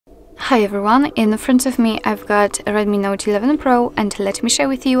Hi everyone, in front of me I've got a Redmi Note 11 Pro and let me share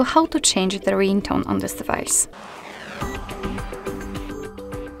with you how to change the ringtone on this device.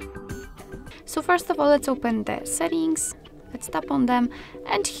 So first of all, let's open the settings, let's tap on them,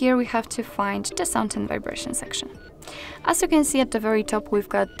 and here we have to find the sound and vibration section. As you can see at the very top, we've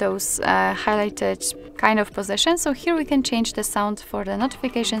got those highlighted kind of positions, so here we can change the sound for the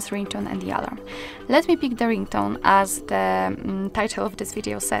notifications, ringtone and the alarm. Let me pick the ringtone, as the title of this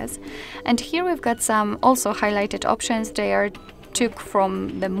video says, and here we've got some also highlighted options. They are took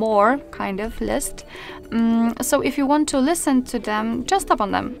from the more kind of list, so if you want to listen to them, just tap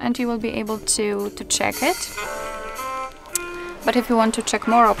on them and you will be able to check it. But if you want to check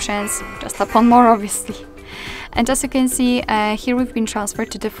more options, just tap on more, obviously. And as you can see, here we've been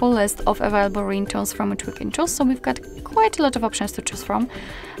transferred to the full list of available ringtones from which we can choose, so we've got quite a lot of options to choose from.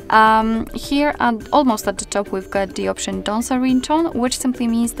 Here, almost at the top, we've got the option Don't Say Ringtone, which simply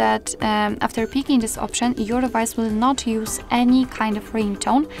means that after picking this option, your device will not use any kind of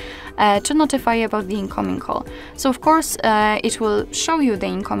ringtone to notify you about the incoming call. So of course, it will show you the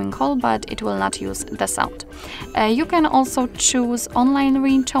incoming call, but it will not use the sound. You can also choose online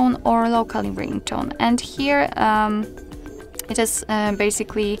ringtone or local ringtone, and here it is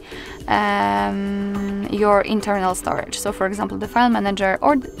basically your internal storage. So for example, the file manager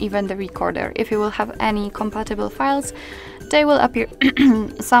or even the recorder. If you will have any compatible files, they will appear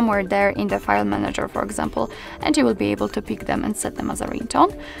somewhere there in the file manager, for example, and you will be able to pick them and set them as a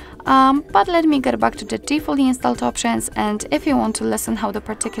ringtone. But let me get back to the defaultly installed options, and if you want to listen how the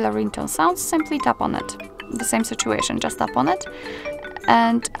particular ringtone sounds, simply tap on it. The same situation, just tap on it,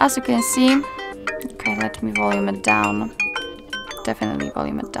 and as you can see, okay, let me volume it down. Definitely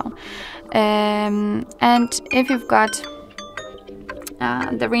volume it down. And if you've got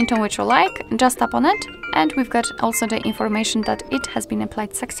the ringtone which you like, just tap on it, and we've got also the information that it has been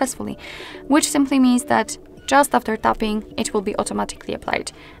applied successfully, which simply means that just after tapping it will be automatically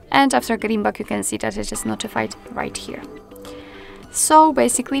applied, and after getting back you can see that it is notified right here. So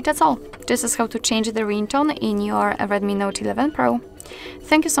basically that's all. This is how to change the ringtone in your Redmi Note 11 Pro.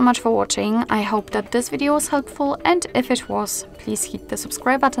 Thank you so much for watching. I hope that this video was helpful, and if it was, please hit the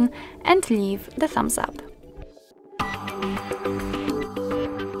subscribe button and leave the thumbs up.